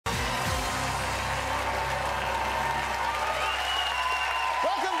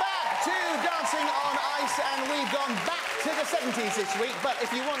Dancing on Ice, and we've gone back to the 70s this week. But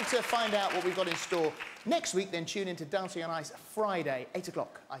if you want to find out what we've got in store next week, then tune in to Dancing on Ice Friday, 8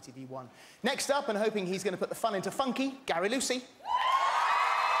 o'clock, ITV1. Next up, and hoping he's going to put the fun into funky, Gary Lucy.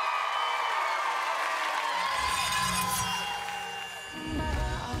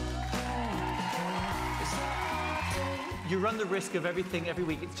 You run the risk of everything every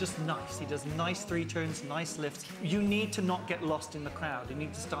week. It's just nice. He does nice 3 turns, nice lifts. You need to not get lost in the crowd. You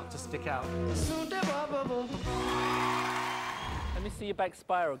need to start to stick out. Let me see your back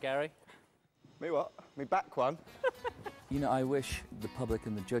spiral, Gary. Me what? Me back one? You know, I wish the public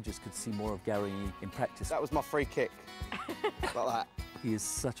and the judges could see more of Gary in practice. That was my free kick. Like that. He is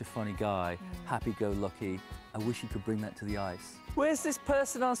such a funny guy, happy-go-lucky. I wish he could bring that to the ice. Where's this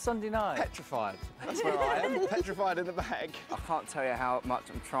person on Sunday night? Petrified. That's where I am. Petrified in the bag. I can't tell you how much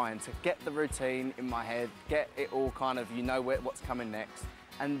I'm trying to get the routine in my head, get it all kind of, you know what's coming next,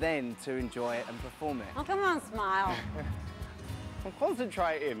 and then to enjoy it and perform it. Oh, come on, smile. I'm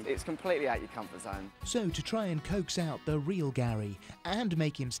concentrating. It's completely out your comfort zone. So to try and coax out the real Gary and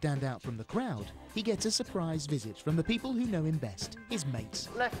make him stand out from the crowd, he gets a surprise visit from the people who know him best, his mates.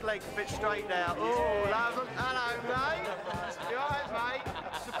 Left leg's a bit straight now. Oh, love 'em. Hello, mate. You all right, mate?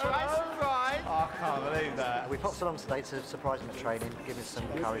 Surprise, surprise. Oh, I can't believe that. We popped along today to surprise him at training, give him some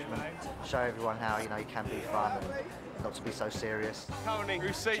encouragement, show everyone how, you know, you can be fun and not to be so serious. Tony,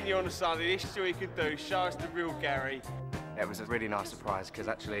 we've seen you on the Sunday. This is what you could do. Show us the real Gary. It was a really nice surprise because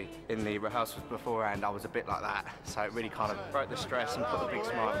actually in the rehearsals beforehand I was a bit like that, so it really kind of broke the stress and put a big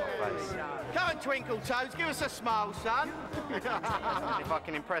smile on my face. Come on, Twinkle Toes, give us a smile, son. If I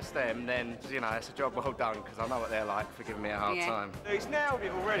can impress them, then, you know, it's a job well done because I know what they're like for giving me a hard time. He's nailed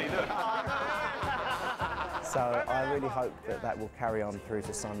it already, look. So I really hope that that will carry on through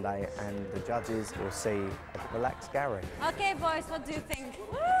to Sunday and the judges will see a relaxed Gary. Okay, boys, what do you think?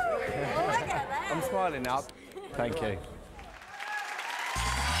 Woo! Oh, look at that. I'm smiling now. Thank you.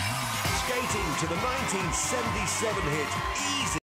 Skating to the 1977 hit Easy.